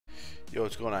Yo,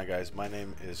 what's going on, guys? My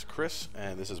name is Chris,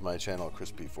 and this is my channel,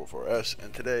 ChrisP44S,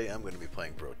 and today I'm going to be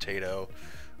playing Brotato.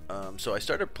 So I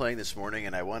started playing this morning,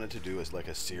 and I wanted to do like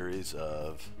a series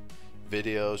of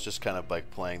videos, just kind of like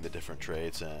playing the different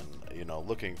traits and, you know,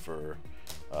 looking for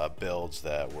builds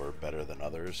that were better than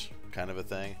others, kind of a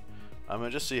thing. I'm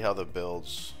going to just see how the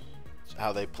builds,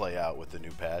 how they play out with the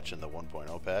new patch and the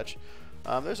 1.0 patch.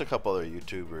 There's a couple other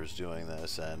YouTubers doing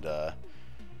this, and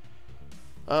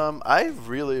I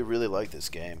really like this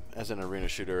game as an arena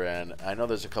shooter, and I know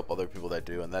there's a couple other people that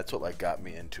do, and that's what like got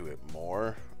me into it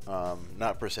more.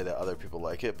 Not per se that other people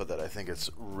like it, but that I think it's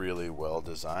really well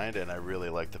designed, and I really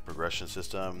like the progression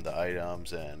system, the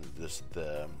items, and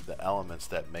the elements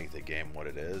that make the game what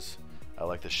it is. I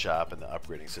like the shop and the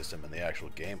upgrading system and the actual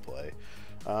gameplay.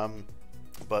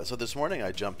 But so this morning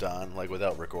I jumped on like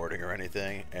without recording or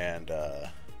anything, and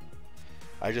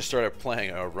I just started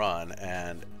playing a run,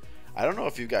 and I don't know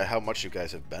if you guys, how much you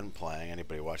guys have been playing,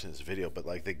 anybody watching this video, but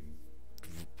like the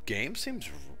game seems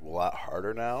a lot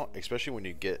harder now, especially when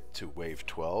you get to wave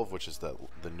 12, which is the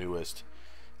newest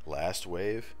last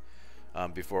wave.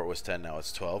 Before it was 10, now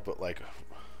it's 12, but like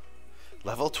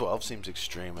level 12 seems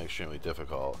extremely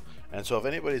difficult. And so if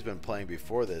anybody's been playing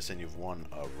before this and you've won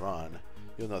a run,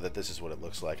 you'll know that this is what it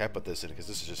looks like. I put this in because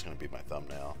this is just going to be my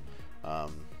thumbnail.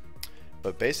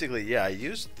 But basically, yeah, I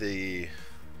used the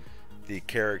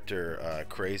character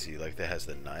Crazy, like that has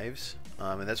the knives,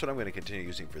 and that's what I'm going to continue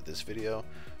using for this video.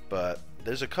 But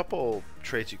there's a couple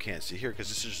traits you can't see here because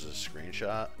this is just a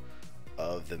screenshot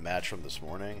of the match from this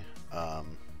morning.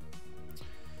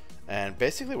 And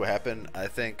basically what happened, I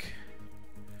think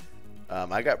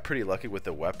I got pretty lucky with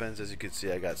the weapons. As you can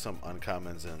see, I got some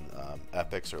uncommons and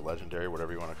epics or legendary,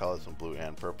 whatever you want to call it, some blue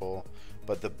and purple.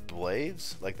 But the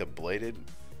blades, like the bladed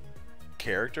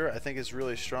character, I think is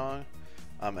really strong.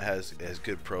 It has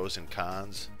good pros and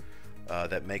cons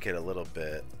that make it a little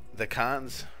bit. The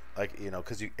cons, like, you know,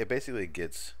 because it basically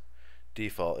gets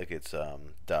default, it gets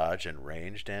dodge and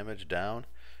range damage down,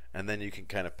 and then you can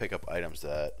kind of pick up items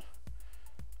that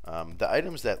the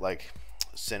items that like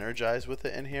synergize with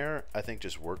it in here, I think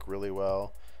just work really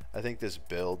well. I think this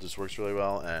build just works really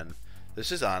well, and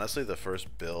this is honestly the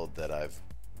first build that I've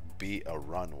beat a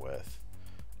run with.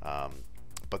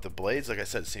 But the blades, like I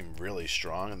said, seem really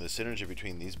strong, and the synergy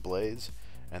between these blades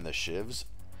and the shivs,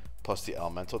 plus the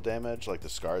elemental damage, like the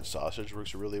scarred sausage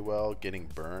works really well. Getting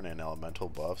burn and elemental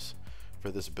buffs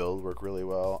for this build work really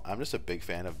well. I'm just a big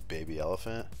fan of Baby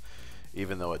Elephant,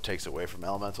 even though it takes away from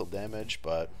elemental damage.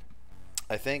 But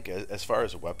I think as far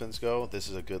as weapons go, this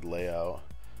is a good layout.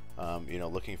 You know,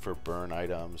 looking for burn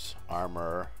items,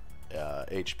 armor,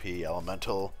 HP,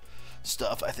 elemental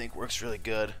stuff, I think works really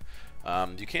good.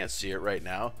 You can't see it right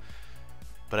now,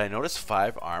 but I noticed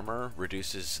 5 armor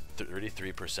reduces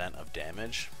 33% of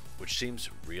damage, which seems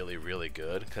really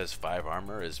good because 5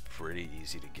 armor is pretty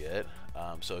easy to get.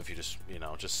 So if you just, you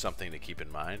know, just something to keep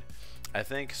in mind. I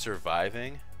think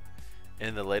surviving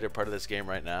in the later part of this game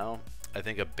right now, I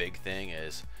think a big thing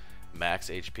is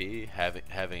max HP,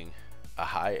 having a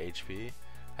high HP,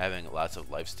 having lots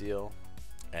of lifesteal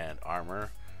and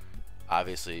armor.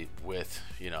 Obviously, with,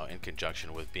 you know, in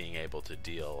conjunction with being able to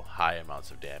deal high amounts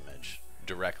of damage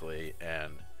directly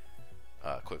and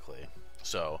quickly.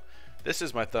 So this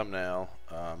is my thumbnail,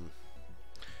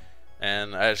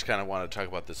 and I just kind of want to talk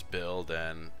about this build,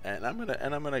 and I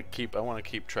want to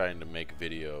keep trying to make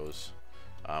videos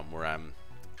where I'm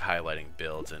highlighting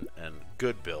builds and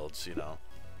good builds, you know,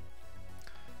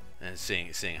 and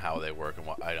seeing how they work and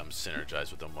what items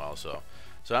synergize with them well.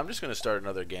 So I'm just going to start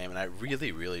another game, and I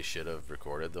really should have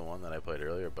recorded the one that I played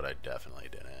earlier, but I definitely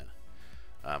didn't,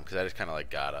 because I just kind of like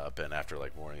got up and after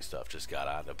like morning stuff just got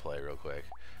on to play real quick.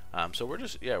 So we're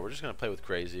just going to play with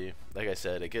Crazy. Like I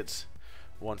said, it gets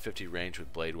 150 range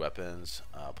with blade weapons,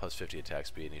 plus 50 attack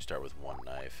speed, and you start with 1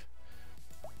 knife.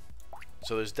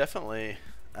 So there's definitely,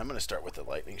 I'm going to start with the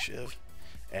lightning shiv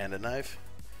and a knife,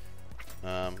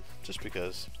 just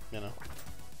because, you know,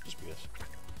 just because.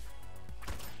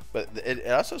 But it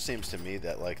also seems to me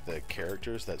that like the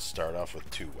characters that start off with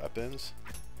 2 weapons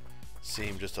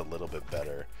seem just a little bit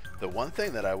better. The one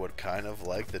thing that I would kind of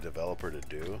like the developer to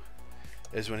do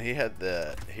is when he had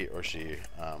he or she,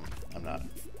 I'm not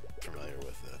familiar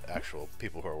with the actual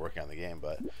people who are working on the game,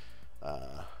 but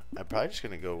I'm probably just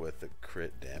going to go with the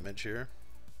crit damage here.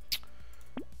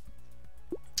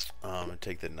 And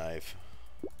take the knife.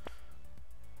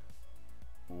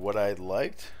 What I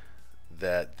liked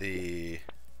that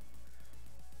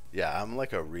yeah, I'm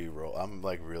like a reroll. I'm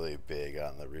like really big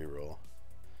on the reroll.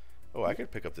 Oh, I could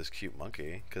pick up this cute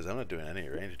monkey because I'm not doing any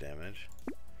range damage.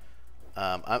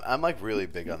 I'm like really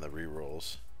big on the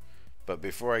rerolls. But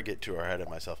before I get too ahead of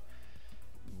myself,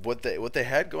 what they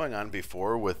had going on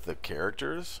before with the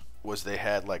characters was they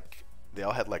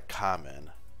all had like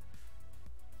common.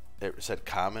 It said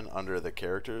common under the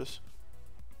characters,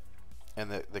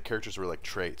 and the characters were like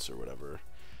traits or whatever.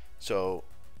 So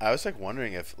I was like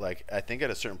wondering if like I think at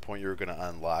a certain point you were gonna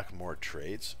unlock more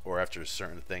traits, or after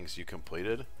certain things you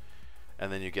completed,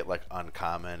 and then you get like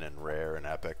uncommon and rare and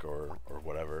epic or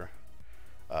whatever.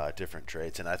 Different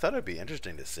traits, and I thought it'd be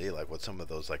interesting to see like what some of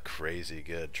those like crazy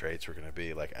good traits were gonna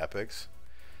be, like epics.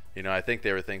 You know, I think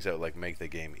they were things that would like make the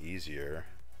game easier.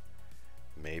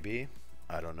 Maybe,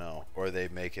 I don't know, or they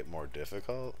make it more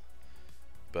difficult.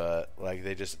 But like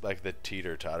they just like the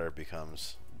teeter totter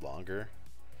becomes longer.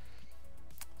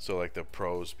 So like the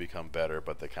pros become better,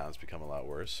 but the cons become a lot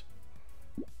worse.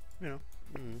 You know.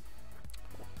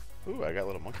 Ooh, I got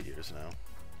little monkey ears now.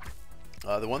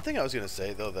 The one thing I was gonna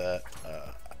say though that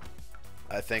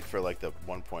I think for like the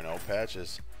 1.0 patch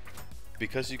is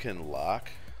because you can lock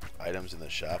items in the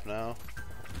shop now.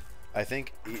 I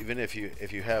think even if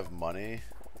you have money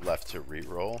left to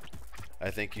reroll,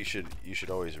 I think you should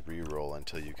always reroll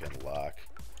until you can lock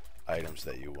items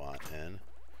that you want in.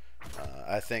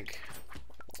 I think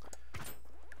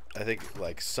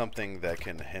like something that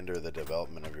can hinder the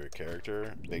development of your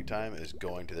character big time is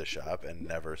going to the shop and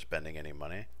never spending any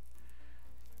money.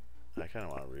 I kind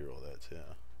of want to reroll that too.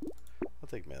 I'll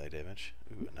take melee damage.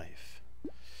 Ooh, a knife.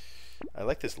 I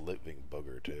like this living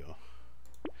booger too.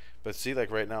 But see,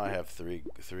 like right now I have three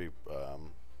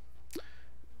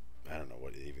I don't know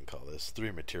what you even call this.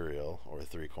 3 material or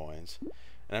 3 coins.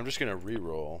 And I'm just gonna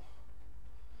reroll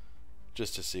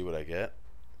just to see what I get.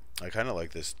 I kind of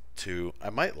like this too. I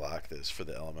might lock this for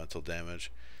the elemental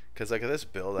damage, because like this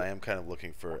build I am kind of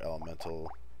looking for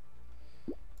elemental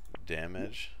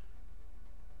damage.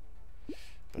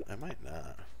 But I might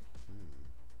not.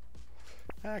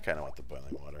 I kind of want the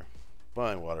boiling water.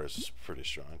 Boiling water is pretty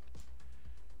strong.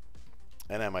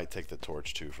 And I might take the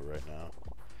torch too for right now.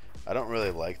 I don't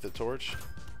really like the torch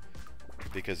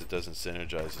because it doesn't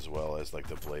synergize as well as like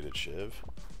the bladed Shiv.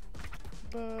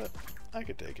 But I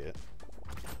could take it.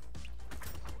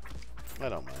 I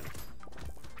don't mind.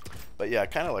 But yeah,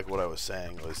 kind of like what I was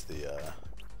saying was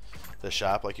the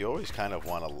shop, like you always kind of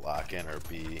want to lock in or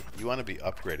you want to be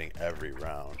upgrading every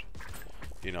round,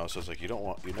 you know. So it's like you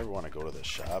never want to go to the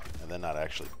shop and then not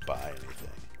actually buy anything,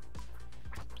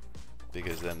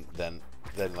 because then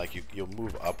like you'll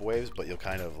move up waves, but you'll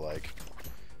kind of like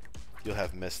you'll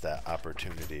have missed that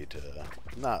opportunity to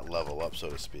not level up, so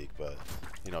to speak, but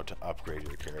you know, to upgrade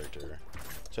your character.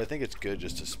 So I think it's good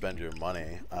just to spend your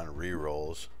money on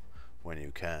rerolls when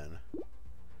you can.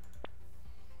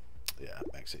 Yeah,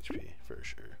 max HP for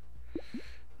sure.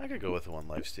 I could go with 1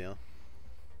 lifesteal.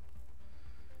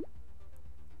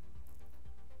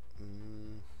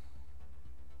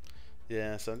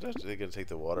 Yeah, so I'm just gonna take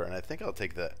the water, and I think I'll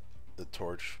take the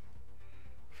torch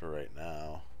for right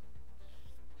now.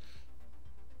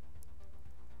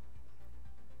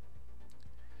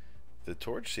 The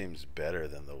torch seems better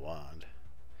than the wand.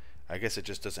 I guess it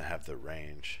just doesn't have the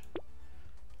range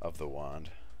of the wand.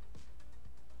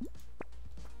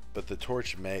 But the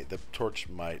torch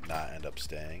might not end up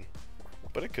staying,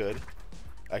 but it could.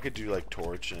 I could do like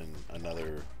torch and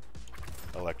another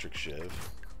electric Shiv.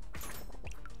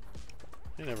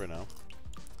 You never know.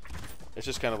 It's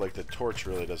just kind of like the torch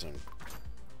really doesn't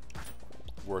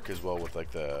work as well with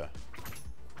like the.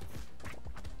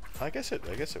 I guess it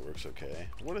works okay.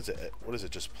 What is it? What is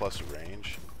it? Just plus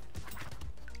range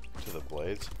to the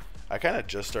blades. I kind of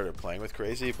just started playing with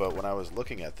crazy, but when I was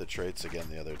looking at the traits again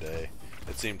the other day,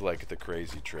 it seemed like the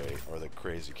crazy trait or the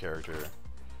crazy character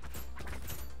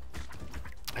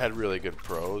had really good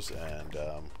pros and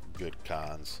good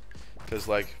cons. Because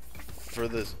like for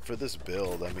this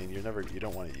build, I mean, you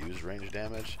don't want to use range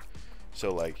damage,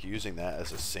 so like using that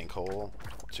as a sinkhole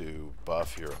to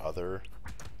buff your other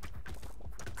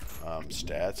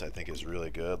stats, I think is really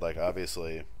good. Like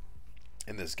obviously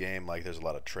in this game, like there's a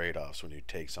lot of trade-offs. When you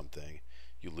take something,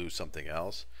 you lose something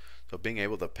else. So being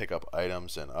able to pick up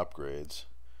items and upgrades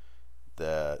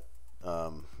that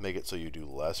make it so you do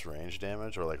less range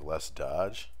damage or like less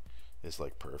dodge is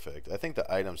like perfect. I think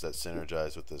the items that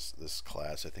synergize with this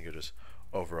class, I think, are just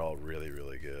overall really,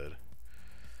 really good.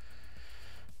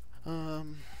 I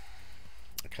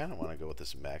kind of want to go with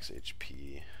this max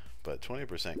HP, but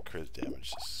 20% crit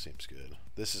damage seems good.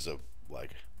 This is a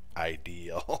like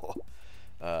ideal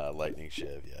lightning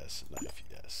Shiv, yes. Knife,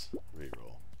 yes.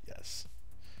 Reroll, yes.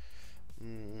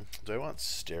 Do I want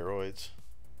steroids?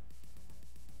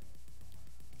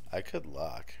 I could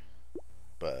lock,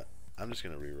 but I'm just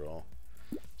gonna reroll.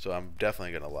 So I'm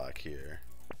definitely gonna lock here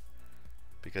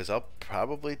because I'll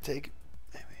probably take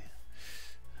maybe.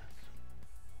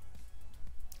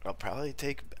 I'll probably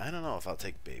take, I don't know if I'll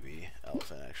take baby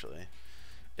elephant actually.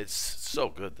 It's so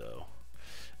good though.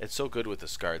 It's so good with the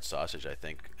scarred sausage, I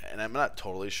think. And I'm not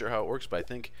totally sure how it works, but I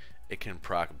think it can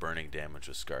proc burning damage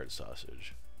with scarred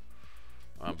sausage.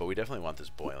 But we definitely want this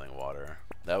boiling water.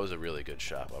 That was a really good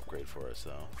shop upgrade for us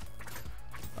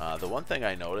though. The one thing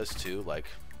I noticed too, like,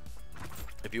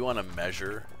 if you want to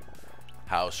measure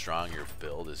how strong your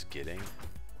build is getting,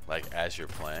 like as you're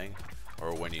playing,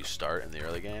 or when you start in the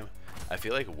early game, I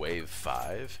feel like wave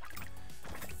 5,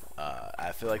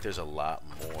 I feel like there's a lot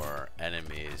more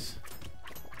enemies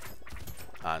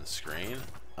on screen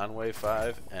on wave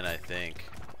 5, and I think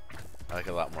like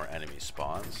a lot more enemy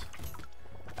spawns.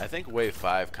 I think wave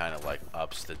 5 kind of like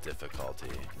ups the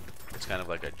difficulty. It's kind of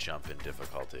like a jump in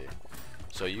difficulty.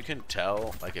 So you can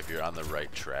tell like if you're on the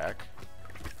right track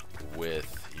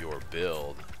with your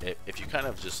build. If you kind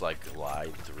of just like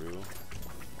glide through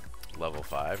level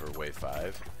 5 or wave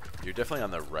 5, you're definitely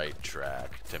on the right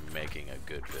track to making a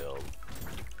good build.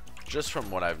 Just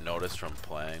from what I've noticed from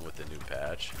playing with the new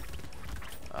patch,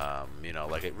 you know,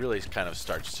 like it really kind of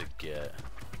starts to get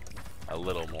a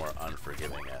little more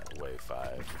unforgiving at wave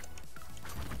 5.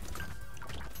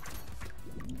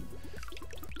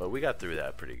 But we got through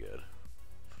that pretty good.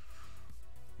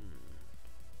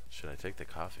 Should I take the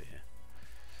coffee?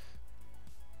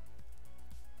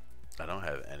 I don't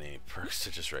have any perks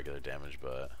to just regular damage,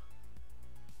 but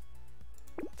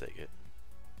I'll take it.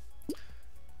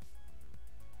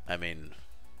 I mean,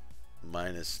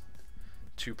 minus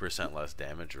 2% less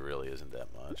damage really isn't that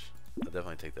much. I'll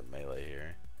definitely take the melee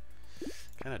here.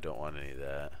 Kind of don't want any of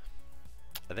that.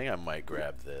 I think I might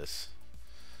grab this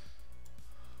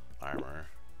armor.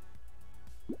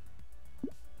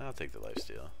 I'll take the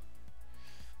lifesteal.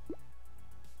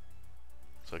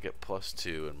 So I get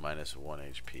 +2 and -1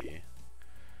 HP.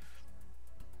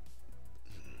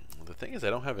 The thing is, I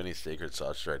don't have any sacred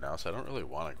sausage right now, so I don't really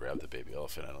want to grab the baby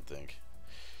elephant, I don't think.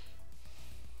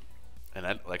 And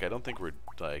I don't think we're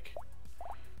like,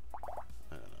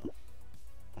 I don't know.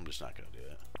 I'm just not gonna do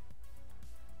it.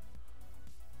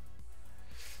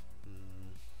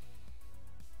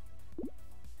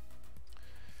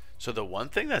 So the one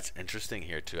thing that's interesting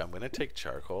here too, I'm gonna take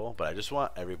charcoal, but I just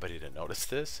want everybody to notice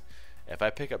this. If I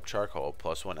pick up charcoal,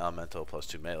 +1 elemental,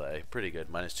 +2 melee, pretty good,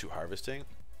 -2 harvesting,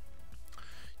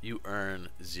 you earn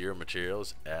 0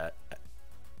 materials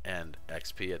and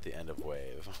XP at the end of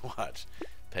wave. Watch.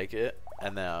 Take it,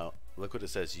 and now look what it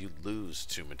says. You lose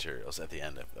 2 materials at the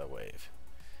end of a wave.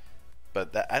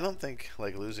 But that, I don't think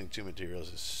like losing 2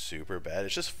 materials is super bad.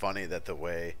 It's just funny that the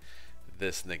way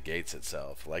this negates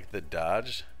itself. Like the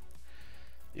dodge,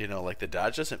 you know, like the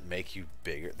dodge doesn't make you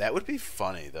bigger. That would be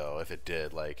funny though if it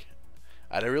did. Like,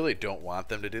 I really don't want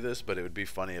them to do this, but it would be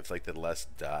funny if like the less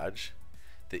dodge,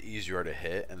 the easier you are to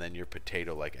hit, and then your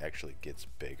potato like actually gets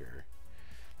bigger.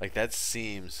 Like that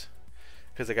seems,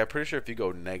 because like I'm pretty sure if you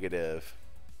go negative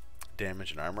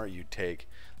damage and armor, you take,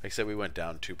 like say we went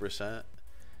down 2%,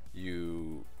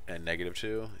 you and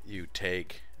 -2, you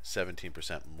take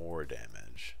 17% more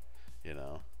damage. You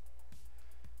know,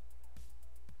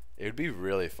 it would be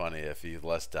really funny if the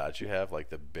less dodge you have, like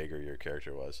the bigger your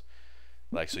character was.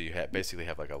 Like so you basically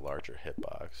have like a larger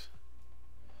hitbox.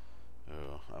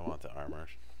 Ooh, I want the armor.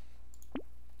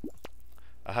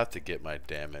 I'll have to get my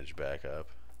damage back up.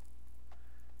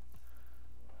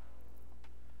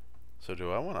 So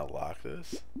do I want to lock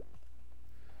this?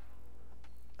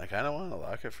 I kind of want to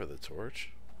lock it for the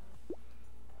torch.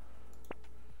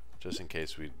 Just in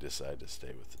case we decide to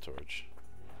stay with the torch.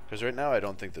 Because right now I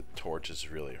don't think the torch is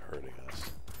really hurting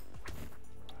us.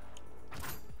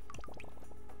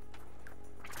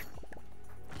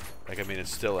 Like, I mean,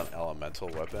 it's still an elemental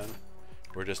weapon.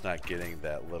 We're just not getting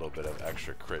that little bit of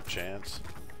extra crit chance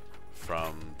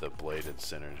from the bladed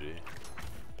synergy.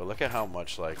 But look at how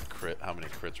much, like, how many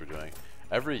crits we're doing.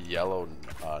 Every yellow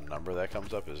number that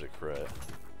comes up is a crit.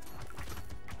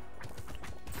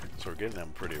 So we're getting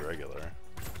them pretty regular.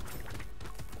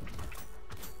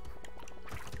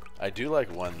 I do like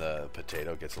when the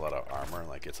potato gets a lot of armor and,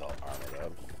 like, gets all armored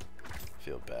up.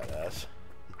 Feel badass.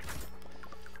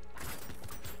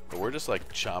 But we're just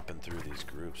like chomping through these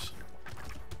groups.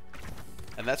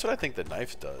 And that's what I think the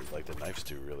knife does. Like the knives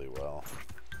do really well.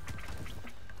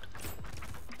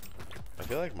 I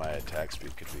feel like my attack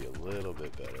speed could be a little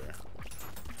bit better.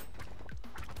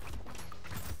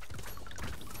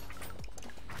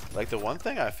 Like the one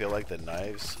thing I feel like the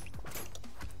knives...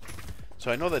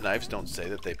 So I know the knives don't say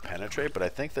that they penetrate, but I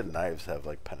think the knives have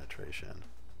like penetration.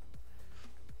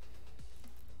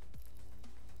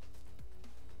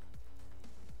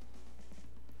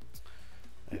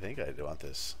 I think I want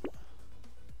this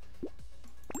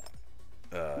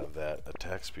that attack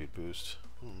attack speed boost.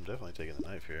 I'm definitely taking the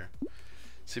knife here.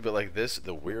 See, but like this,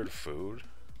 the weird food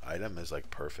item is like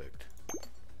perfect.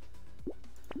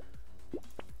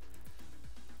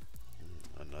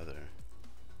 Another.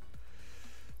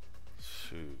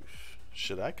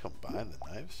 Should I combine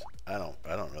the knives? I don't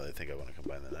really think I want to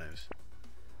combine the knives.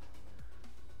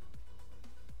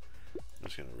 I'm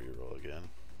just gonna reroll again.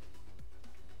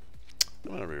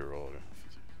 I'm gonna reroll.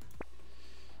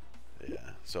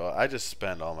 Yeah. So I just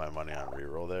spend all my money on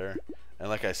reroll there, and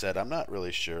like I said, I'm not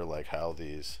really sure like how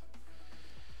the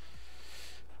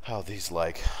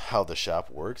shop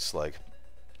works. Like,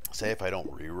 say if I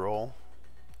don't reroll,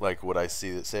 like would I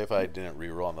see that? Say if I didn't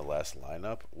reroll on the last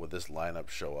lineup, would this lineup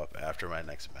show up after my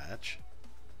next match?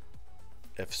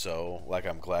 If so, like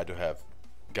I'm glad to have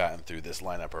gotten through this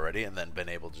lineup already and then been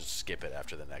able to just skip it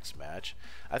after the next match.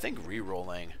 I think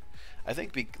re-rolling,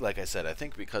 like I said, I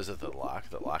think because of the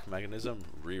lock mechanism,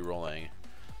 re-rolling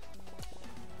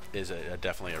is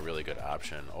definitely a really good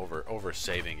option over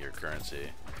saving your currency.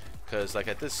 Because like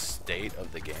at this state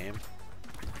of the game,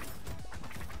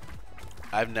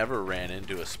 I've never ran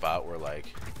into a spot where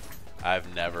like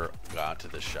I've never gone to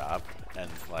the shop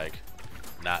and like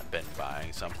not been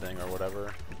buying something or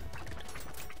whatever.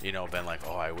 You know, been like,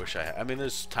 oh, I wish I mean,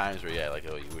 there's times where, yeah, like,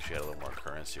 oh, you wish you had a little more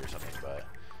currency or something, but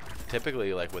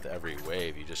typically, like, with every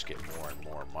wave, you just get more and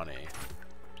more money.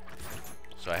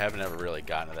 So I haven't ever really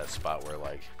gotten to that spot where,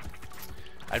 like,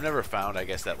 I've never found, I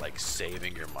guess, that, like,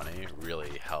 saving your money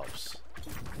really helps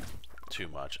too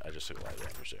much. I just took a lot of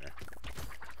damage there.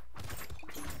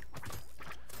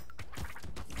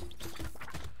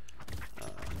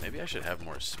 Maybe I should have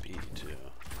more speed, too.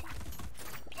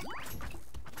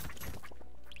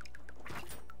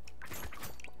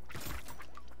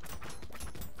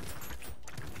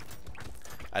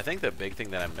 I think the big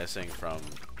thing that I'm missing from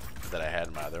that I had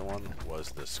in my other one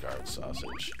was the scarred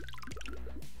sausage.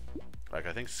 Like,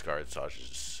 I think scarred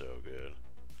sausage is so good.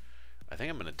 I think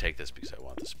I'm going to take this because I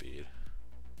want the speed.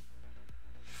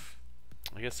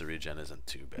 I guess the regen isn't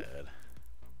too bad.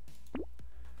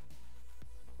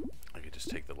 I could just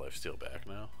take the lifesteal back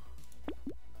now.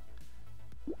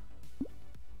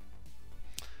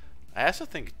 I also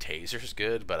think taser's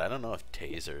good, but I don't know if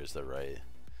taser is the right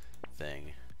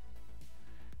thing.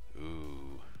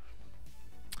 Ooh.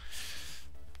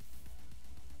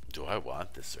 Do I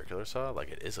want this circular saw? Like,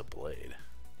 it is a blade.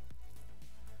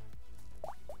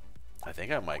 I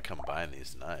think I might combine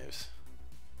these knives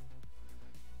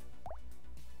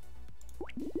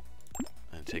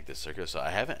and take the circular saw.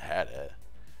 I haven't had it,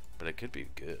 but it could be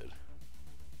good.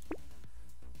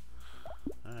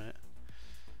 Alright.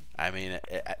 I mean,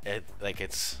 like,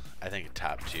 it's, I think, a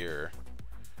top tier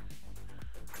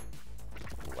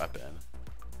weapon.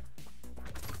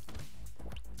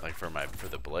 Like for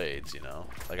the blades, you know?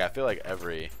 Like, I feel like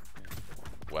every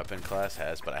weapon class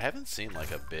has, but I haven't seen like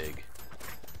a big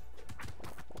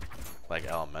like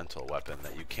elemental weapon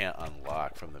that you can't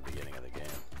unlock from the beginning of the game.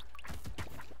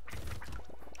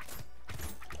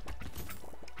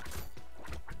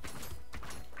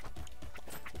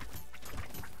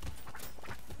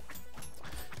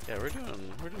 Yeah, we're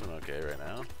doing okay right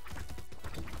now.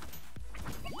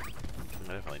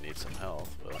 I definitely need some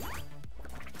health, but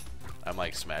I'm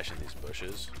like smashing these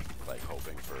bushes, like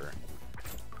hoping for.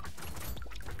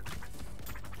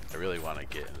 I really want to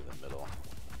get into the middle.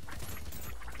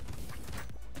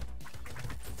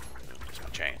 There's my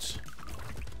chains.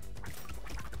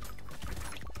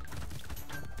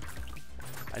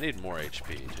 I need more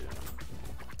HP too.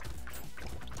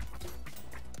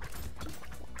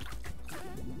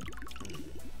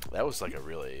 That was like a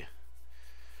really.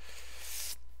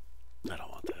 I don't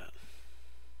want that.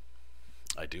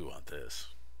 I do want this,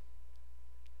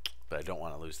 but I don't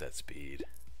want to lose that speed.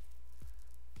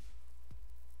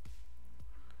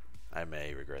 I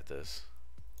may regret this.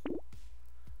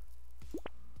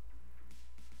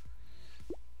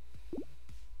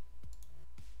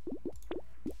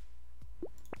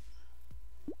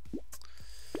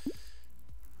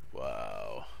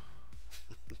 Wow.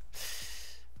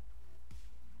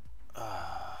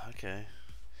 Okay.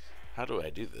 How do I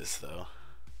do this though?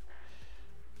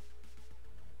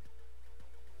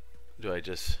 Do I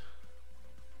just...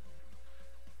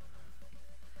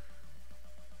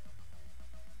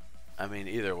 I mean,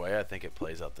 either way, I think it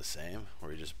plays out the same,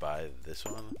 where you just buy this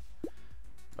one,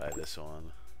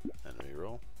 and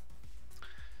reroll.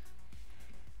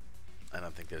 I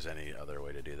don't think there's any other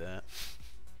way to do that.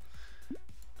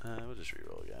 We'll just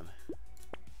reroll again.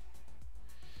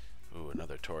 Ooh,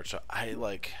 another torch. So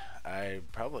I'm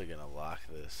probably gonna lock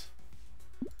this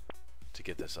to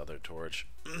get this other torch.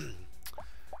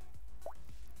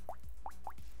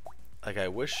 Like, I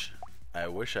wish I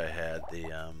wish I had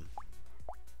the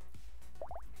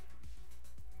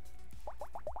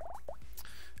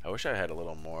I wish I had a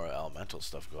little more elemental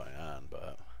stuff going on,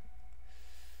 but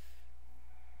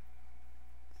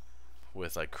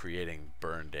with like creating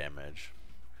burn damage,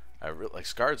 like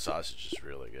scarred sausage is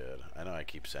really good. I know I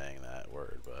keep saying that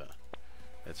word, but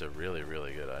it's a really,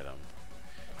 really good item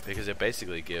because it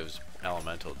basically gives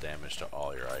elemental damage to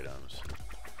all your items,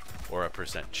 or a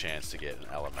 % chance to get an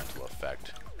elemental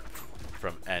effect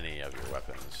from any of your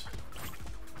weapons.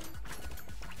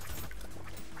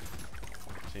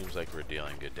 Seems like we're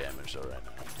dealing good damage though right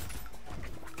now.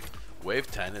 Wave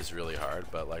 10 is really hard,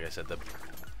 but like I said, the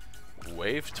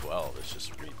wave 12 is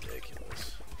just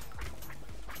ridiculous.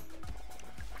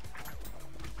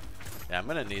 Yeah, I'm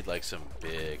gonna need like some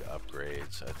big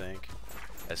upgrades, I think,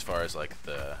 as far as like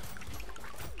the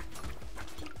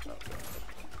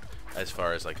as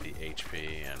far as like the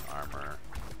HP and armor.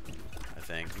 I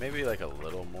think maybe like a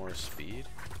little more speed.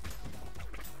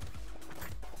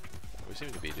 We seem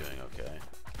to be doing okay.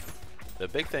 The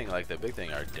big thing, our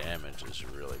damage is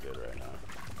really good right now.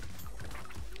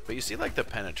 But you see like the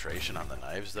penetration on the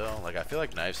knives though? Like I feel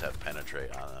like knives have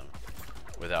penetrate on them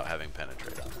without having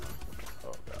penetrate on them.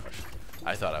 Oh gosh.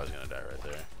 I thought I was gonna die right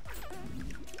there.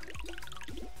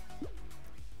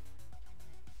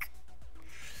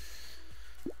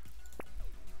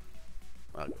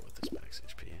 I'll go with this max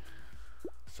HP.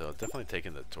 So definitely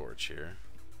taking the torch here.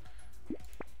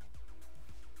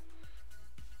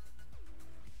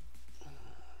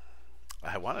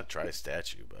 I want to try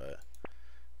statue, but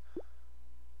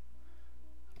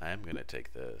I am gonna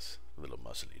take this little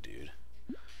muscly dude.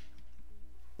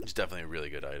 It's definitely a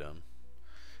really good item,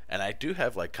 and I do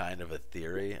have like kind of a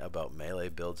theory about melee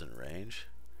builds in range,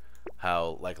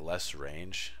 how like less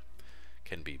range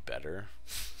can be better.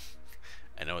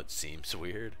 I know it seems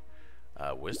weird.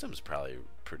 Wisdom's probably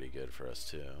pretty good for us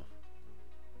too.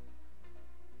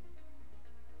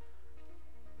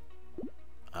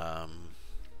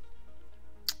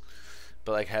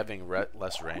 But like having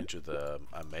less range with a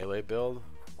melee build,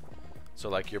 so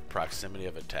like your proximity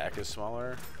of attack is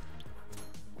smaller,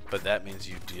 but that means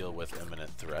you deal with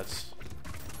imminent threats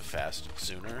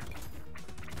sooner.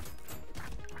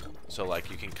 So like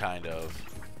you can kind of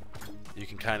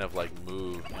like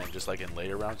move, and just like in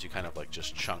later rounds you kind of like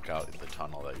just chunk out the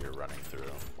tunnel that you're running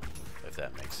through, if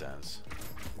that makes sense.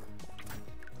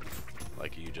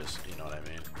 Like you just, you know what I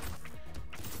mean?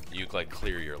 You like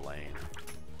clear your lane.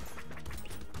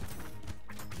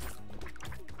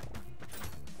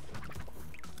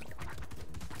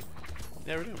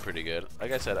 Yeah, we're doing pretty good.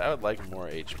 Like I said, I would like more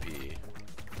HP.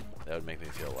 That would make me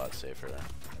feel a lot safer.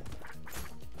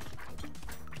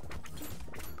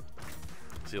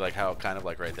 See like how kind of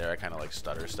like right there I kind of like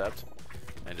stutter stepped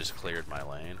and just cleared my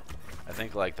lane. I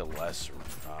think like the less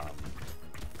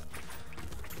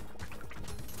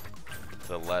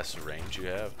range you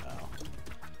have,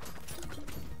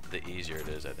 the easier it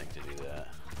is, I think, to do that.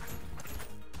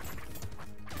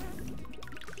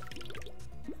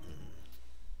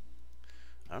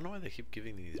 I don't know why they keep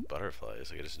giving me these butterflies.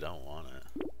 Like I just don't want it.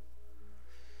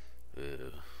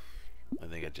 Ew. I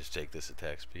think I'd just take this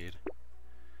attack speed.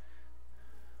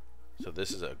 So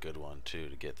this is a good one too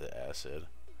to get the acid.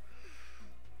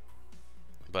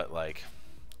 But like,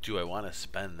 do I want to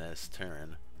spend this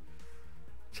turn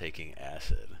taking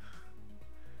acid?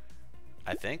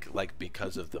 I think like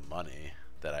because of the money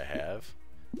that I have,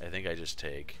 I think I just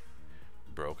take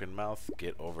Broken Mouth,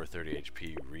 get over 30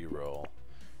 HP, reroll.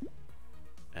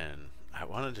 And I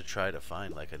wanted to try to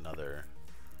find like another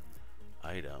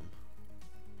item.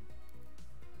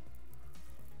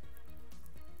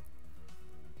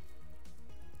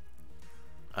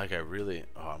 Like I really,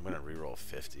 oh, I'm gonna reroll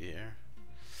 50 here.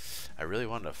 I really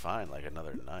wanted to find like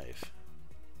another knife.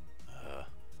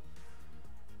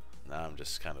 Now I'm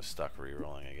just kind of stuck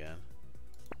rerolling again.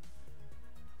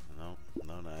 Nope,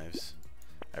 no knives.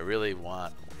 I really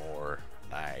want more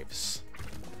knives.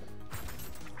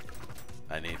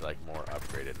 I need like more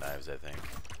upgraded knives, I think.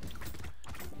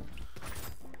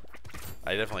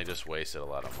 I definitely just wasted a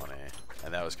lot of money,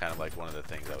 and that was kind of like one of the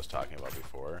things I was talking about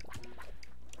before.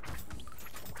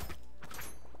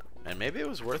 And maybe it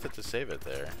was worth it to save it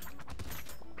there,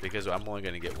 because I'm only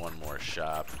going to get one more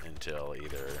shop until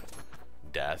either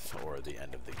death or the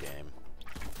end of the game.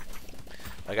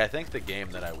 Like I think the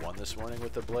game that I won this morning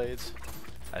with the blades,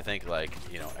 I think like,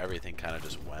 you know, everything kind of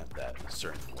just went that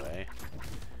certain way.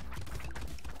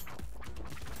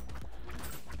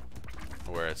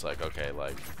 Where it's like, okay,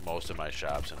 like most of my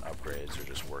shops and upgrades are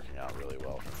just working out really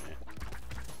well for me.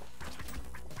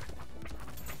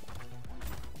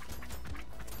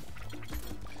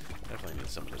 Definitely need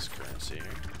some of this currency here.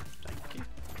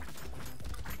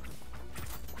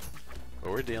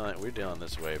 But we're dealing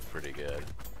this wave pretty good.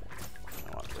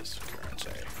 I want this currency.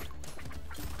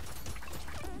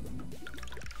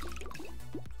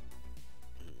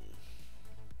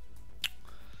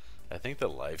 I think the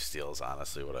lifesteal is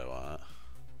honestly what I want.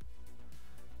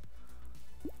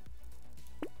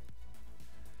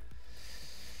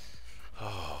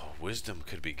 Oh, wisdom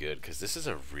could be good because this is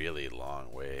a really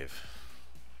long wave.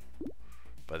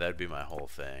 But that'd be my whole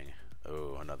thing.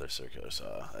 Oh, another circular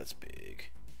saw. That's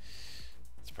big.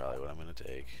 That's probably what I'm gonna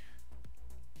take.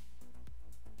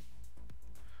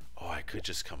 Oh, I could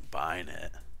just combine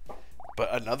it.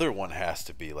 But another one has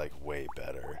to be like way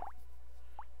better.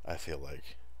 I feel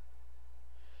like.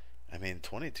 I mean,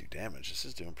 22 damage. This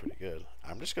is doing pretty good.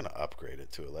 I'm just gonna upgrade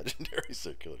it to a legendary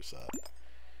circular saw.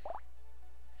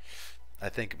 I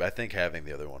think having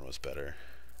the other one was better.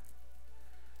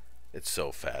 It's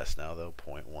so fast now though,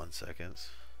 0.1 seconds.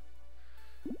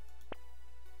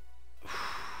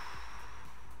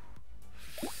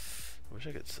 I wish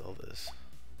I could sell this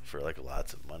for like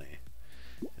lots of money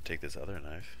and take this other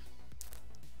knife.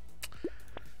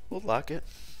 We'll lock it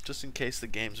just in case the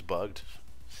game's bugged.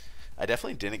 I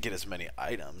definitely didn't get as many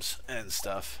items and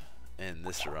stuff in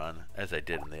this run as I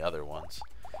did in the other ones.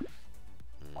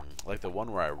 Like the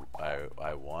one where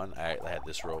I won, I had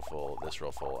this row full,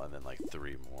 and then like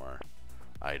 3 more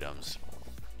items.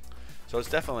 So it's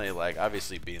definitely like,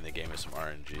 obviously beating the game is some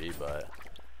RNG, but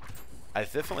I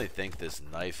definitely think this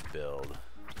knife build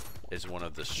is one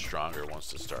of the stronger ones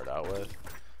to start out with.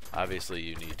 Obviously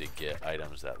you need to get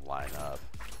items that line up.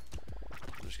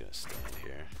 I'm just gonna stand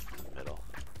here in the middle.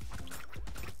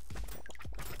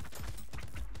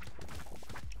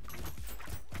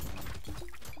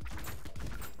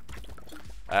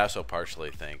 I also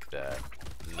partially think that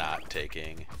not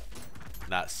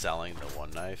selling the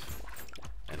one knife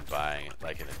and buying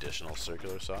like an additional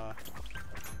circular saw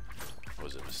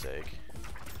was a mistake.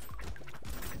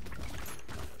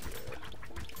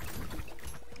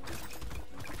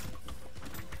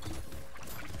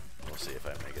 We'll see if I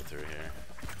make it through here.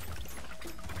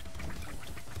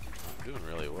 I'm doing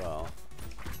really well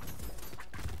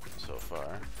so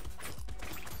far.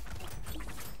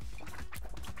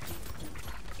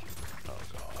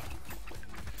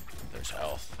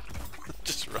 Health.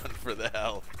 Just run for the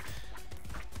health.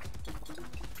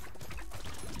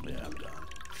 Yeah, I'm done.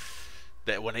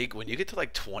 That when you get to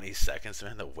like 20 seconds,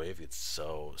 man, the wave gets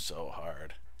so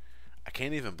hard. I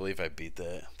can't even believe I beat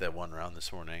that one round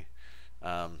this morning.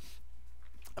 I'm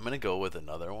gonna go with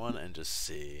another one and just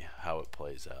see how it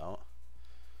plays out.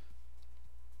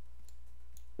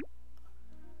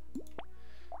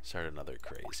 Start another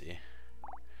crazy.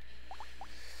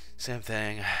 Same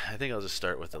thing. I think I'll just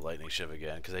start with the lightning shiv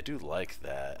again because I do like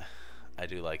that. I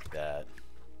do like that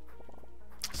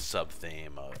sub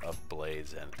theme of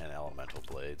blades and elemental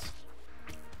blades.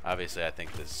 Obviously, I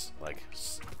think this, like,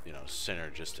 you know,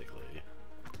 synergistically,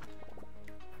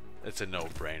 it's a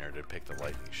no-brainer to pick the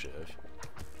lightning shiv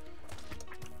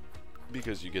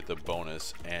because you get the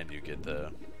bonus and you get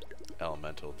the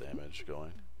elemental damage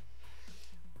going.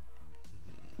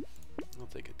 I'll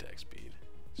take attack speed.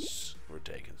 We're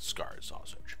taking scarred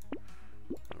sausage.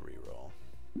 Reroll.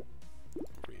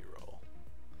 Reroll.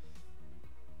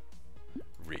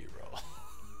 Reroll.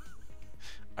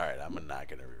 Alright, I'm not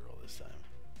gonna reroll this time.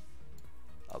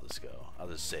 I'll just go. I'll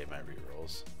just save my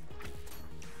rerolls.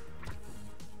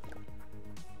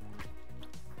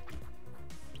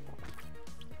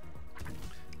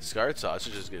 Scarred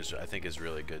sausage is good, I think is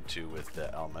really good too with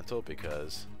the elemental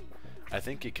because I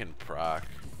think it can proc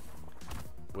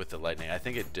with the lightning. I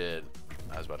think it did.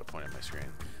 I was about to point at my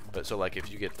screen. But so like if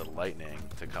you get the lightning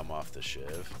to come off the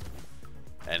shiv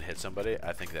and hit somebody,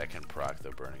 I think that can proc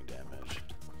the burning damage.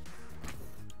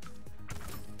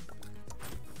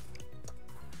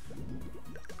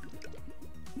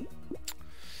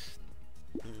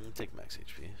 Take max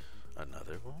HP.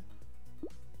 Another one.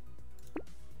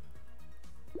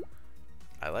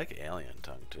 I like alien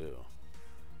tongue too.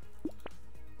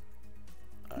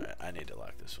 Alright, I need to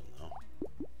lock this one though.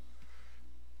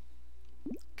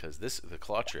 Because the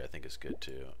claw tree I think is good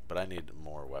too, but I need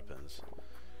more weapons.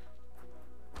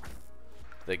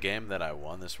 The game that I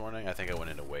won this morning, I think I went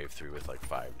into wave 3 with like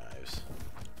 5 knives.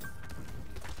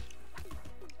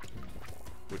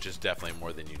 Which is definitely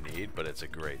more than you need, but it's a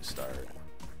great start.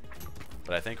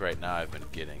 But I think right now I've been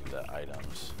getting the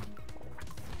items.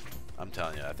 I'm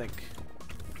telling you, I think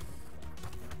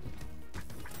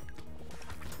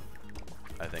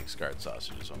scarred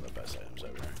sausage is one of the best items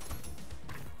ever.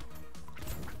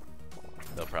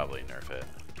 They'll probably nerf it.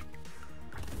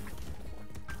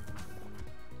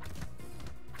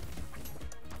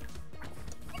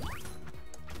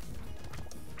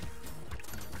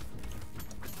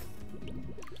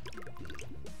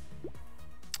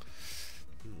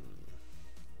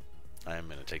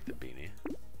 gonna take the beanie.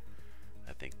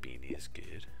 I think beanie is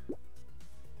good.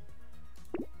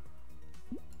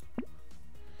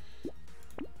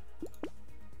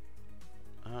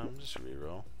 Just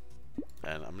reroll.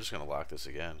 And I'm just gonna lock this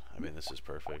again. I mean, this is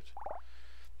perfect.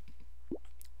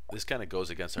 This kind of goes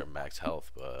against our max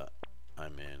health, but I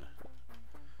mean,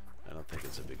 I don't think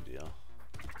it's a big deal.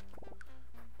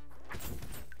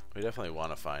 We definitely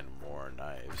want to find more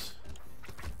knives,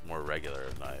 more regular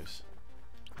knives.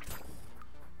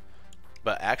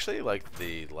 But actually, like,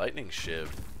 the lightning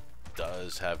shiv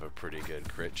does have a pretty good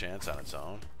crit chance on its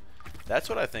own. That's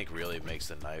what I think really makes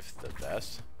the knife the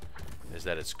best, is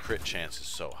that its crit chance is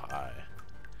so high.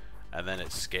 And then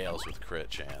it scales with crit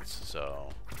chance, so,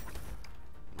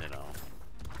 you know,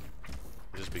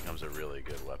 it just becomes a really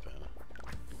good weapon.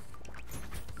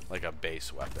 Like a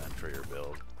base weapon for your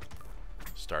build.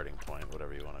 Starting point,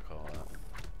 whatever you want to call it.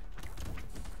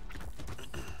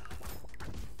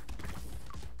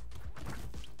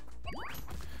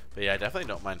 But yeah, I definitely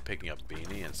don't mind picking up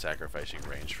beanie and sacrificing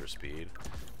range for speed.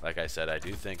 Like I said, I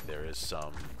do think there is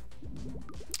some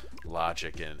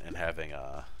logic in having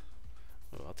a...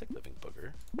 Oh, I'll take Living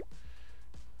Booger.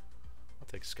 I'll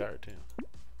take Scar too.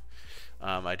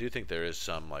 I do think there is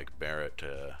some like merit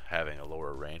to having a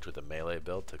lower range with a melee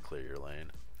build to clear your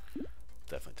lane.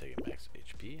 Definitely taking max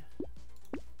HP.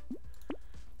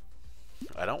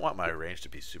 I don't want my range to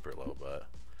be super low, but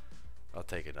I'll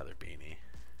take another beanie.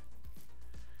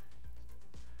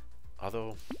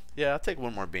 Although, yeah, I'll take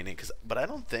one more beanie, but I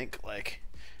don't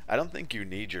think you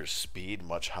need your speed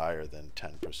much higher than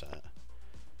 10%.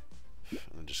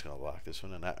 I'm just gonna lock this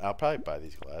one, and I'll probably buy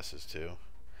these glasses too,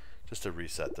 just to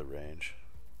reset the range.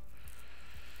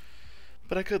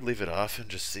 But I could leave it off and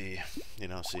just see, you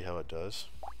know, see how it does.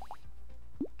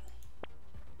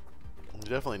 You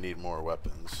definitely need more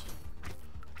weapons.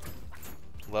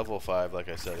 Level 5, like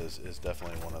I said, is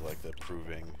definitely one of like the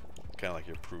proving, kind of like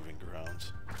your proving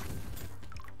grounds.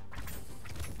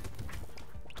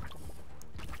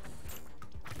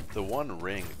 The one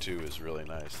ring too is really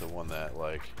nice. The one that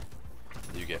like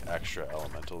you get extra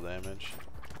elemental damage.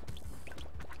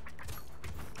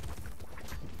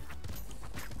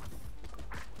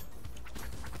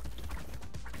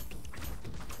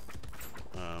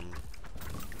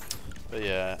 But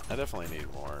yeah, I definitely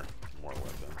need more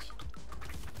weapons.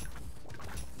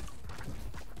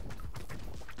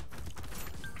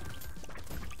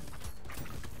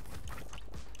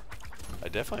 I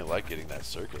definitely like getting that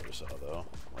circular saw though,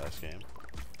 last game.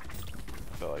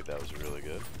 I felt like that was really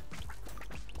good.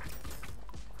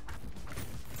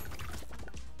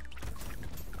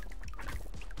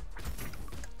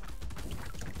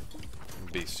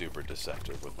 Be super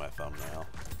deceptive with my thumbnail.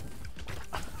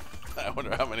 I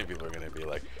wonder how many people are going to be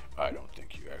like, I don't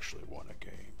think you actually won a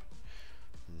game.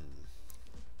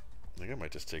 I think I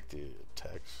might just take the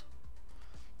attacks.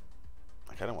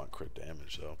 I kind of want crit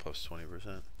damage though, plus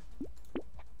 20%.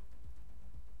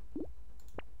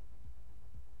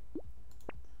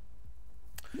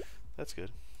 That's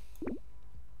good.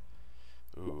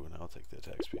 Ooh, now I'll take the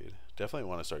attack speed. Definitely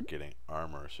want to start getting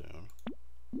armor soon.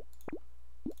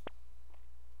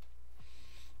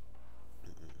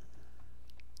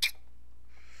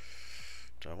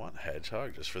 Do I want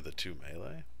Hedgehog just for the 2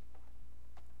 melee?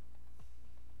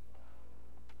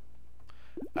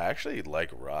 I actually like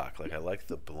Rock. Like, I like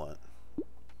the blunt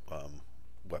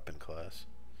weapon class.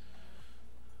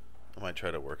 I might try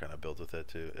to work on a build with it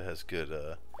too. It has good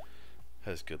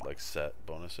like set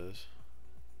bonuses.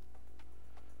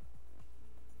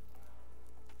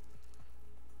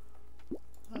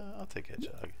 I'll take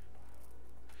Hedgehog.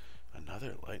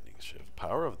 Another lightning shift.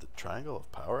 Power of the Triangle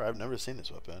of Power? I've never seen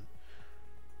this weapon.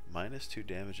 -2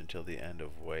 damage until the end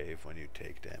of wave when you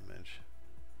take damage.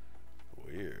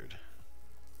 Weird.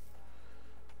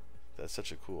 That's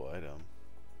such a cool item.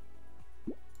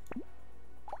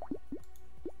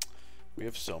 We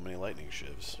have so many lightning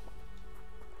shivs.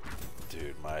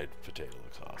 Dude, my potato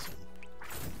looks awesome.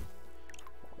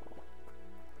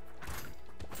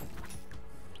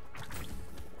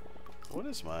 What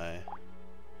is my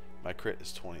crit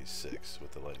is 26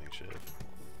 with the lightning shiv.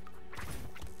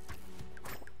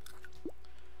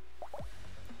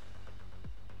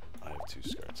 I have 2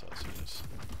 scarred sausages.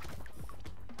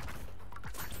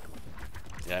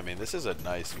 Yeah, I mean, this is a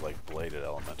nice, like, bladed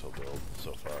elemental build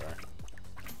so far.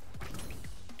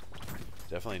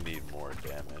 Definitely need more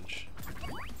damage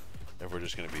if we're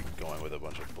just going to be going with a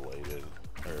bunch of bladed,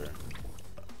 or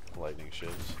lightning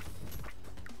shivs.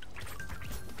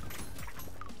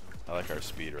 I like our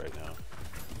speed right now.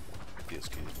 Feels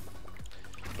good.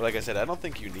 But like I said, I don't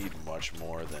think you need much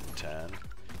more than 10.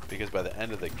 Because by the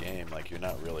end of the game, like, you're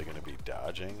not really going to be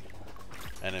dodging.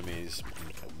 enemies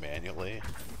manually.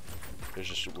 There's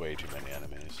just way too many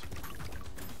enemies.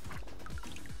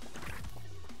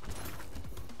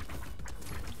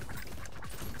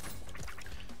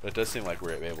 But it does seem like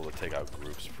we're able to take out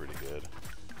groups pretty good.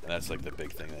 And that's like the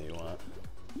big thing that you want.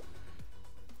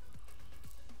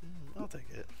 I'll take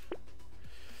it.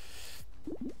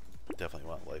 Definitely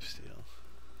want lifesteal.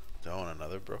 Do I want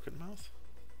another broken mouth?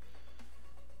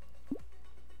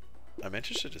 I'm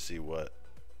interested to see what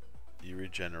you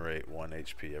regenerate 1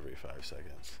 HP every 5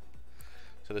 seconds.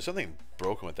 So there's something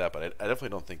broken with that, but I definitely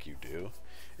don't think you do.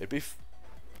 It'd be,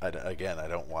 again, I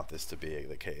don't want this to be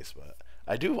the case, but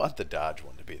I do want the dodge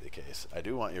one to be the case. I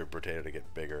do want your Brotato to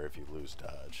get bigger if you lose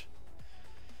dodge.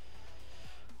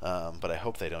 But I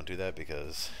hope they don't do that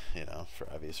because, you know, for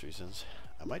obvious reasons.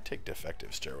 I might take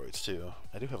defective steroids too.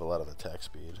 I do have a lot of attack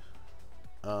speed.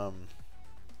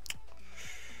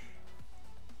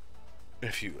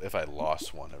 If I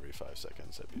lost one every 5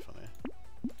 seconds, that'd be funny.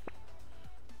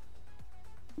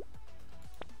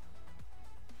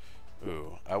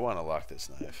 Ooh, I want to lock this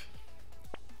knife.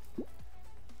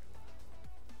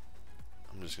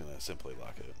 I'm just gonna simply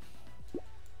lock it.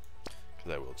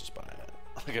 Because I will just buy it.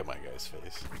 Look at my guy's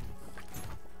face.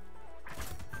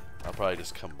 I'll probably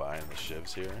just combine the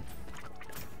Shivs here.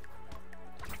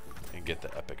 And get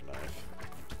the epic knife.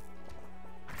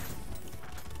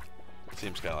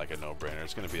 Seems kind of like a no-brainer.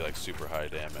 It's gonna be like super high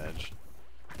damage.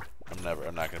 I'm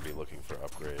not gonna be looking for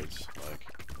upgrades. Like,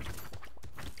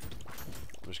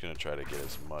 I'm just gonna try to get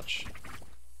as much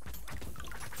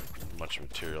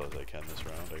material as I can this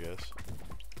round, I guess.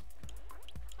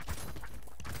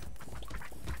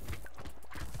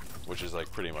 Which is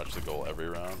like pretty much the goal every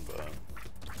round, but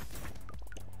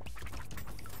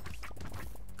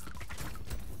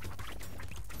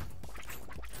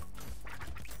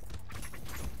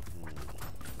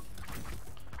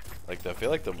like I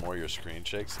feel like the more your screen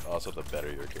shakes, also the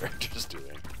better your character's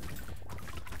doing.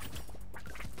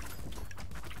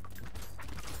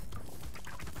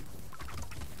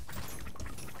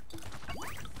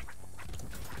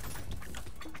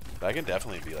 I can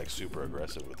definitely be like super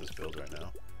aggressive with this build right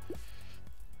now.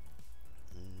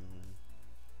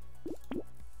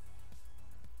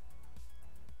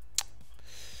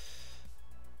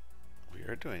 We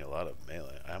are doing a lot of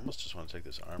melee. I almost just want to take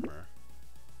this armor.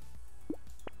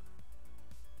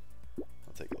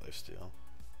 I'll take lifesteal.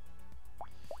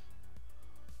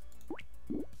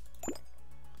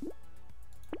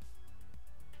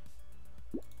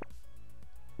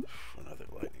 Another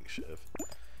lightning Shiv.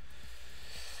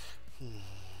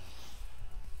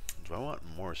 Do I want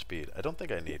more speed? I don't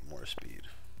think I need more speed.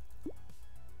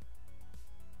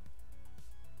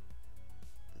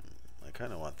 I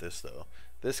kind of want this though.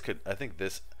 This could, I think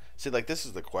this, see like this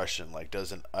is the question, like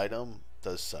does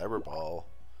Cyberball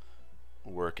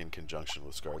work in conjunction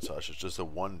with Scarred Sausage? Does the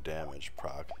 1 damage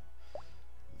proc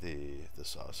the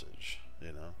sausage,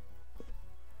 you know?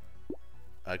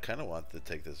 I kind of want to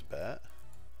take this bat.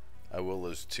 I will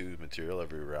lose 2 material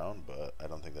every round, but I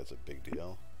don't think that's a big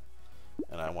deal.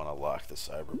 And I want to lock the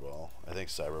Cyberball. I think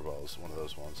Cyberball is one of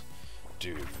those ones.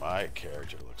 Dude, my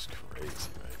character looks crazy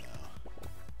right now.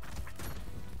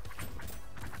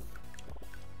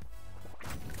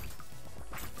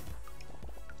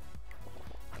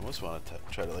 I almost want to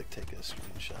try to like take a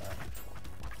screenshot.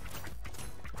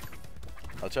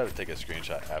 I'll try to take a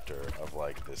screenshot after of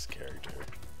like this character.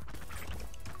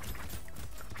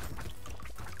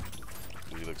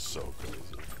 Dude, he looks so crazy.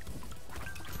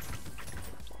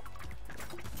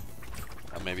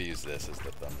 I'll maybe use this as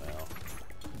the thumbnail.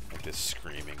 Like this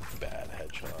screaming bad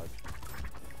hedgehog.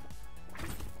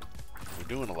 We're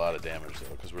doing a lot of damage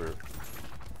though, because we're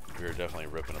definitely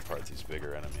ripping apart these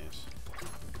bigger enemies.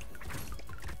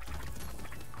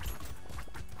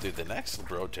 Dude, the next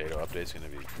Brotato update is gonna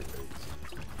be crazy.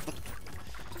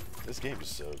 This game is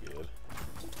so good.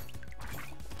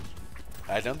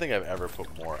 I don't think I've ever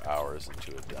put more hours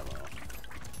into a demo.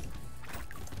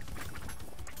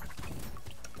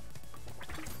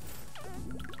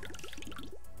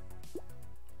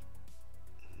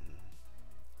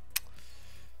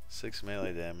 6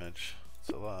 melee damage. It's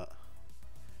a lot.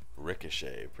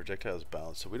 Ricochet. Projectiles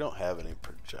bounce. So we don't have any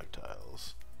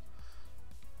projectiles.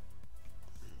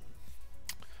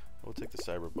 We'll take the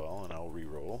Cyberball and I'll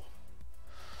re-roll.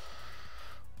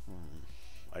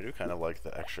 I do kind of like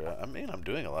the extra. I mean, I'm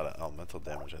doing a lot of elemental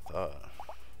damage, I thought.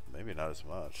 Maybe not as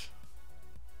much.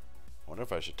 I wonder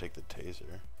if I should take the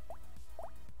taser.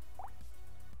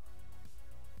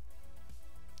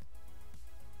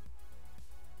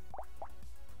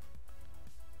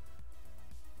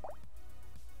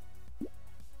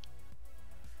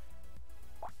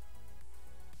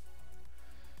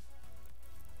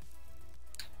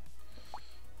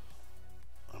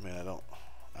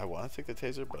 want to take the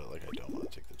taser, but like I don't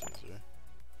want to take the taser.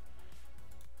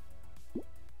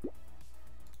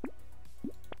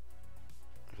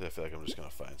 I feel like I'm just gonna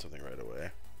find something right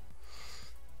away.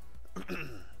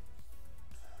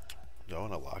 Do I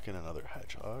want to lock in another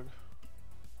hedgehog?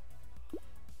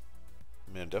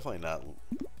 I mean, I'm definitely not.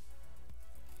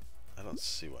 I don't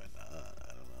see why not.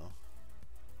 I don't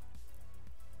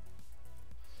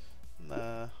know.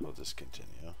 Nah, we'll just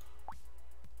continue.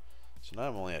 So now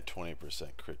I'm only at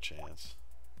 20% crit chance.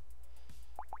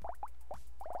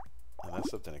 And that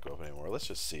stuff didn't go up anymore. Let's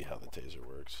just see how the taser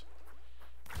works.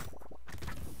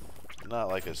 I'm not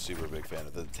like a super big fan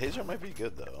of the taser. Might be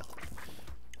good though.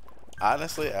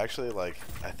 Honestly, actually, like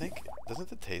I think doesn't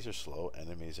the taser slow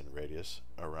enemies in radius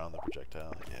around the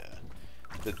projectile? Yeah.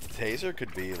 The taser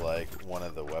could be like one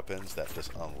of the weapons that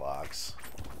just unlocks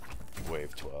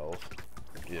wave 12,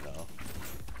 you know,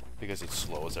 because it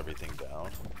slows everything down.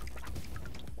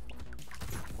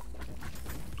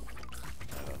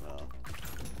 I don't know.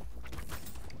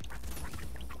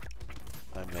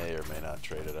 I may or may not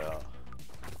trade it out.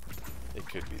 It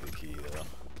could be the key though.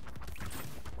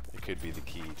 It could be the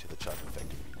key to the chocolate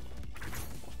factory.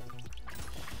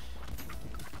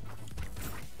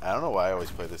 I don't know why I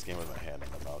always play this game with my hand on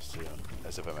the mouse too,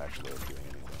 as if I'm actually like, doing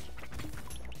anything.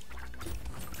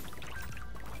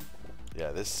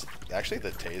 Yeah, this actually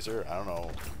the taser. I don't know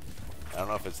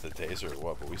if it's the taser or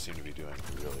what, but we seem to be doing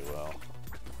really well.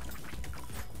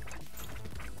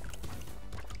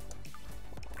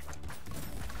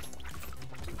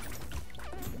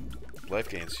 Life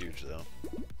gain's huge though.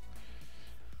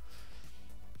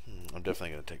 I'm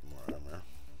definitely gonna take more armor.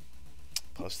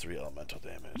 Plus 3 elemental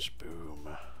damage. Boom.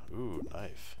 Ooh,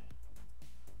 knife.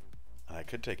 And I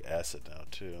could take acid now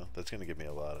too. That's gonna give me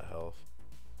a lot of health.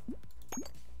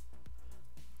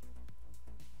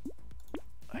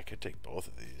 I could take both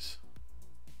of these.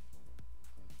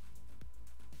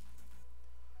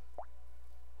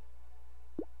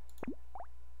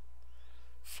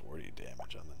 $40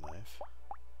 damage on the knife.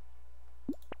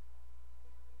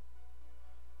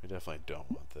 We definitely don't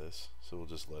want this, so we'll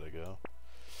just let it go.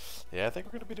 Yeah, I think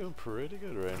we're going to be doing pretty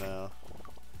good right now.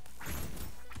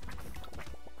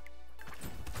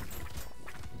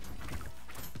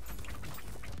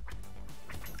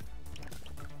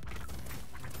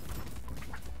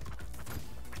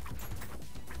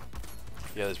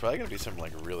 Yeah, there's probably going to be some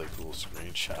like really cool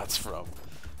screenshots from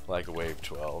like wave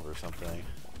 12 or something.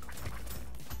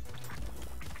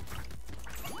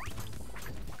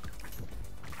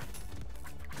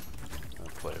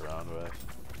 Play around with.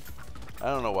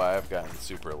 I don't know why I've gotten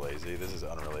super lazy. This is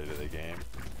unrelated to the game,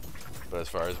 but as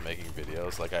far as making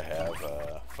videos, like I have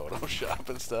Photoshop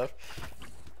and stuff,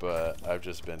 but I've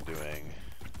just been doing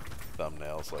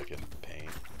thumbnails like in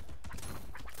Paint.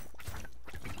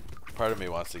 Part of me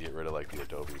wants to get rid of like the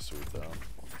Adobe suite though.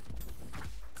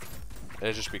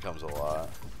 It just becomes a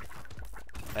lot.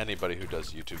 Anybody who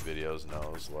does YouTube videos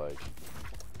knows like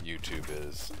YouTube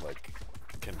is like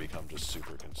can become just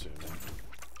super consuming.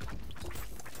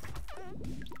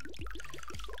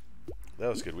 That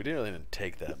was good. We didn't really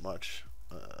take that much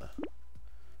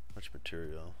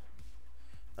material.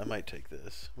 I might take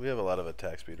this. We have a lot of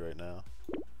attack speed right now.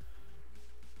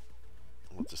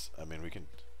 We'll just, I mean, we can.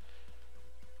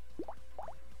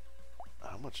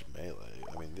 How much melee?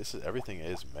 I mean, this is everything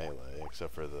is melee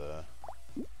except for the.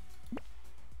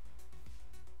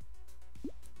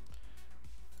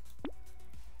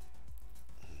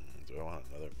 Do I want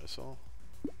another missile?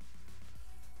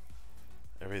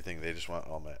 Everything, they just want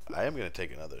all my... I am going to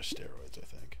take another steroids, I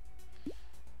think.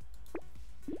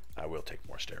 I will take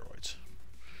more steroids.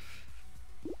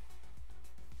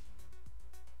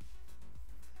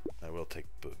 I will take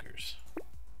boogers.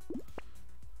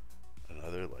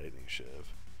 Another lightning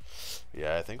shiv.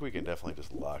 Yeah, I think we can definitely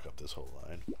just lock up this whole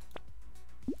line.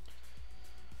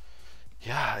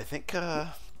 Yeah, I think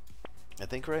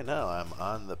right now I'm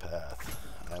on the path.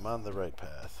 I'm on the right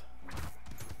path.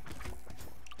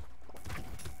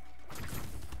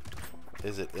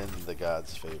 Is it in the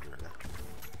gods' favor,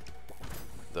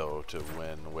 though, to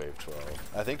win wave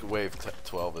 12? I think wave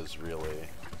 12 is really...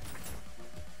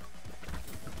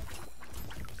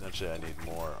 Potentially I need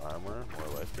more armor, more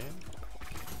life gain.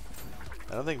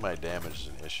 I don't think my damage is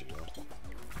an issue.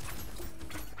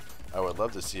 I would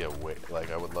love to see a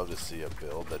I would love to see a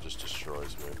build that just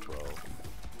destroys wave 12.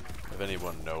 If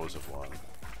anyone knows of one,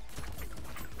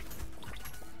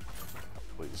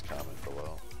 please comment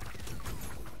below.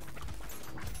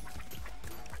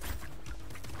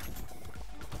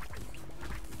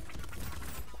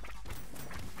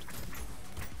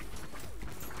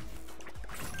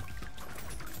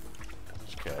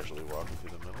 Just casually walking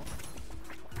through the middle.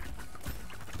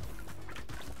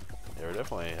 Yeah, we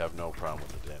definitely have no problem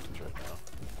with the damage right now.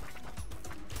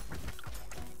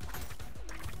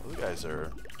 Those guys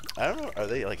are... I don't know, are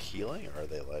they like healing or are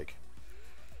they like...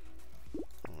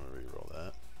 I'm gonna reroll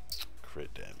that.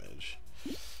 Crit damage.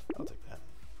 I'll take that.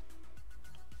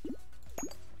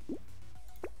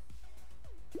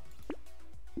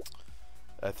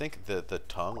 I think that the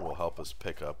tongue will help us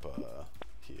pick up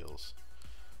heals.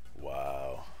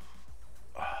 Wow.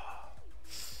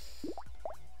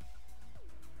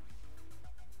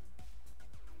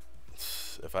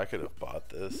 If I could have bought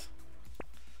this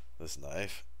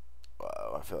knife,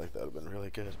 wow, I feel like that would have been really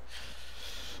good.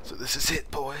 So this is it,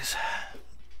 boys.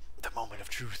 The moment of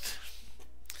truth.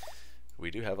 We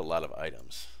do have a lot of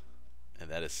items, and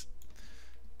that is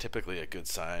typically a good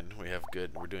sign.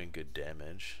 We're doing good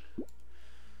damage.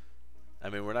 I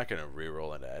mean, we're not gonna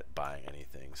reroll into buying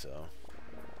anything, so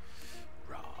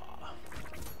raw.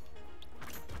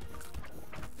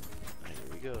 Here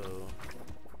we go.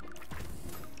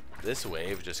 This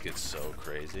wave just gets so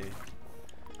crazy.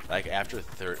 Like after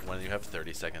when you have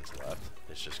 30 seconds left,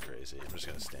 it's just crazy. I'm just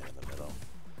gonna stand in the middle,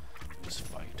 just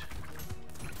fight.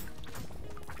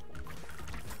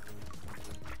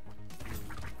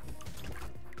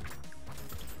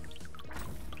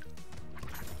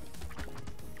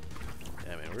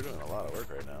 Yeah, I mean, we're doing a lot of work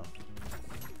right now,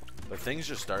 but things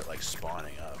just start like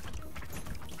spawning up.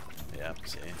 Yep,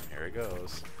 see, here it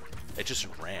goes. It just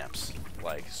ramps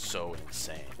like so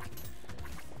insane.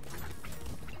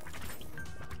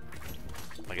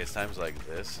 Like it's times like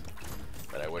this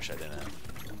that I wish I didn't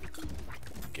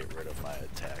get rid of my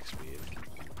attack speed.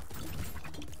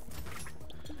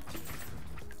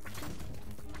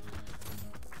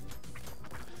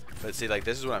 But see, like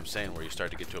this is what I'm saying, where you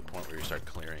start to get to a point where you start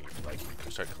clearing, like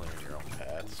you start clearing your own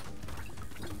paths,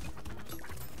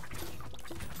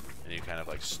 and you kind of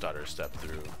like stutter step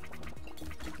through.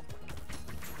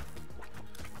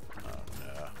 Oh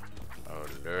no! Oh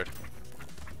lord!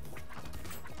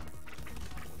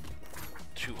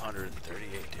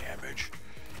 238 damage.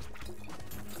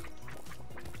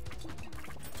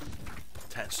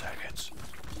 10 seconds.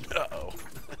 Uh-oh.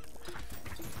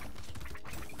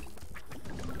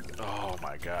 Oh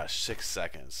my gosh, 6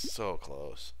 seconds. So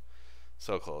close.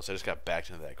 So close. I just got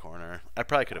backed into that corner. I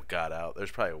probably could have got out.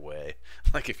 There's probably a way,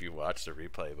 like if you watch the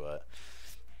replay, but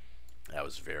that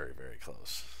was very, very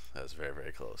close. That was very,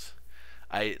 very close.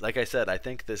 Like I said, I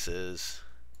think this is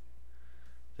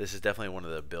definitely one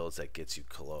of the builds that gets you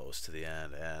close to the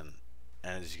end, and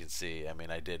as you can see, I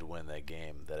mean, I did win that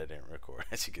game that I didn't record.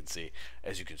 As you can see,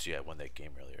 I won that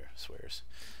game earlier. Swears.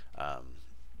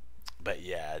 But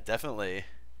yeah, definitely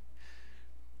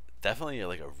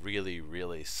like a really,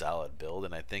 really solid build,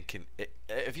 and I think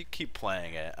if you keep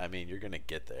playing it, I mean, you're gonna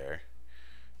get there,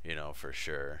 you know, for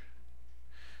sure.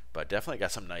 But definitely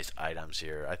got some nice items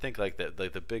here. I think like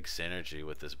the big synergy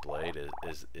with this blade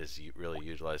is really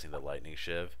utilizing the lightning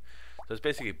shiv. So it's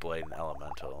basically blade and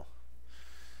elemental.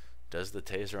 Does the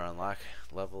taser unlock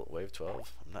level wave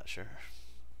 12? I'm not sure.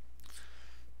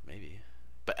 Maybe.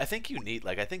 But I think you need,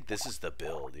 like, I think this is the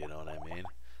build, you know what I mean?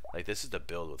 Like this is the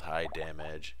build with high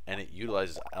damage, and it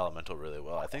utilizes elemental really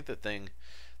well. I think the thing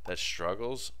that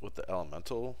struggles with the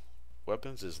elemental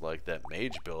weapons is like that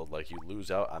mage build, like you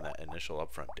lose out on that initial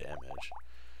upfront damage,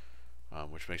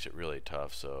 which makes it really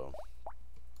tough. So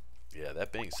yeah,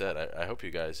 that being said, I hope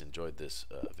you guys enjoyed this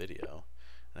video,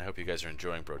 and I hope you guys are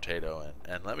enjoying Brotato,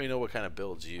 and let me know what kind of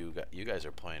builds you guys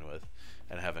are playing with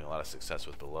and having a lot of success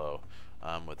with below.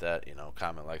 With that, you know,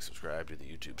 comment, like, subscribe, do the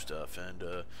YouTube stuff, and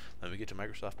let me get to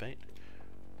Microsoft Paint.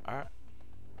 Alright,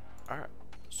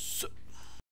 so